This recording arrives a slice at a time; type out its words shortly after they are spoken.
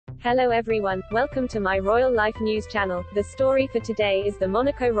Hello everyone, welcome to my Royal Life News channel. The story for today is the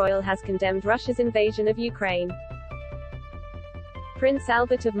Monaco royal has condemned Russia's invasion of Ukraine. Prince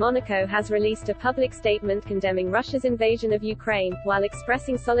Albert of Monaco has released a public statement condemning Russia's invasion of Ukraine, while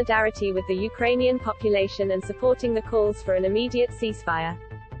expressing solidarity with the Ukrainian population and supporting the calls for an immediate ceasefire.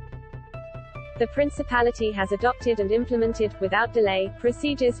 The Principality has adopted and implemented, without delay,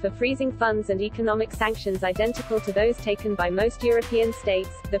 procedures for freezing funds and economic sanctions identical to those taken by most European states,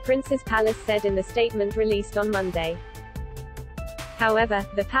 the Prince's Palace said in the statement released on Monday. However,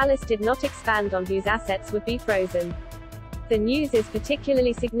 the palace did not expand on whose assets would be frozen. The news is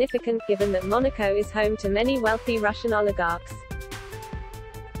particularly significant given that Monaco is home to many wealthy Russian oligarchs.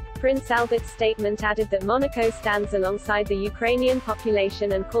 Prince Albert's statement added that Monaco stands alongside the Ukrainian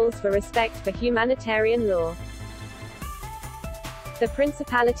population and calls for respect for humanitarian law. The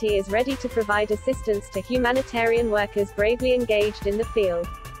Principality is ready to provide assistance to humanitarian workers bravely engaged in the field.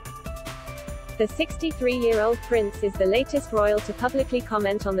 The 63-year-old prince is the latest royal to publicly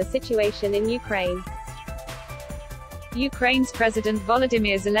comment on the situation in Ukraine. Ukraine's President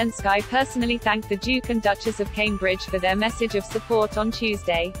Volodymyr Zelensky personally thanked the Duke and Duchess of Cambridge for their message of support on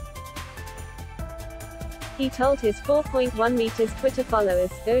Tuesday. He told his 4.1 meters Twitter followers,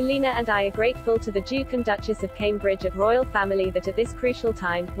 "Olena and I are grateful to the Duke and Duchess of Cambridge at royal family that at this crucial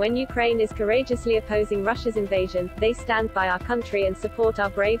time, when Ukraine is courageously opposing Russia's invasion, they stand by our country and support our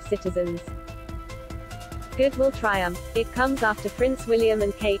brave citizens. Good will triumph." It comes after Prince William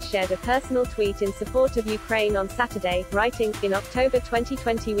and Kate shared a personal tweet in support of Ukraine on Saturday, writing, "In October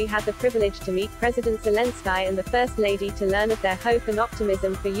 2020 we had the privilege to meet President Zelensky and the First Lady to learn of their hope and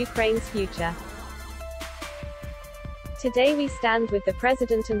optimism for Ukraine's future. Today we stand with the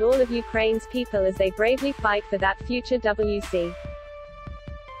President and all of Ukraine's people as they bravely fight for that future WC."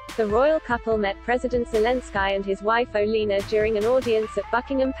 The royal couple met President Zelensky and his wife Olena during an audience at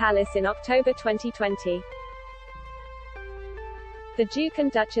Buckingham Palace in October 2020. The Duke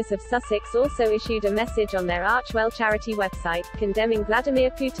and Duchess of Sussex also issued a message on their Archwell charity website, condemning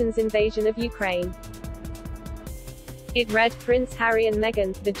Vladimir Putin's invasion of Ukraine. It read, "Prince Harry and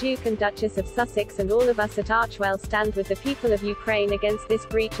Meghan, the Duke and Duchess of Sussex and all of us at Archwell stand with the people of Ukraine against this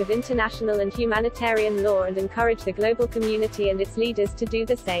breach of international and humanitarian law and encourage the global community and its leaders to do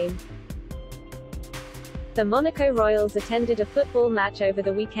the same." The Monaco royals attended a football match over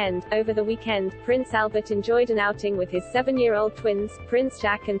the weekend. Over the weekend, Prince Albert enjoyed an outing with his 7-year-old twins, Prince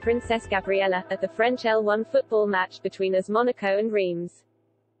Jacques and Princess Gabriella, at the French L1 football match between AS Monaco and Reims.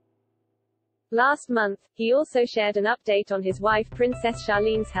 Last month, he also shared an update on his wife Princess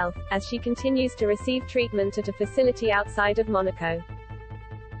Charlene's health, as she continues to receive treatment at a facility outside of Monaco.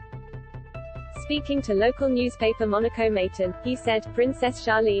 Speaking to local newspaper Monaco Matin, he said, "Princess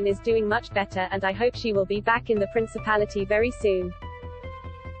Charlene is doing much better and I hope she will be back in the Principality very soon."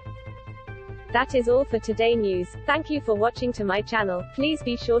 That is all for today news. Thank you for watching to my channel. Please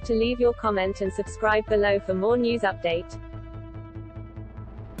be sure to leave your comment and subscribe below for more news update.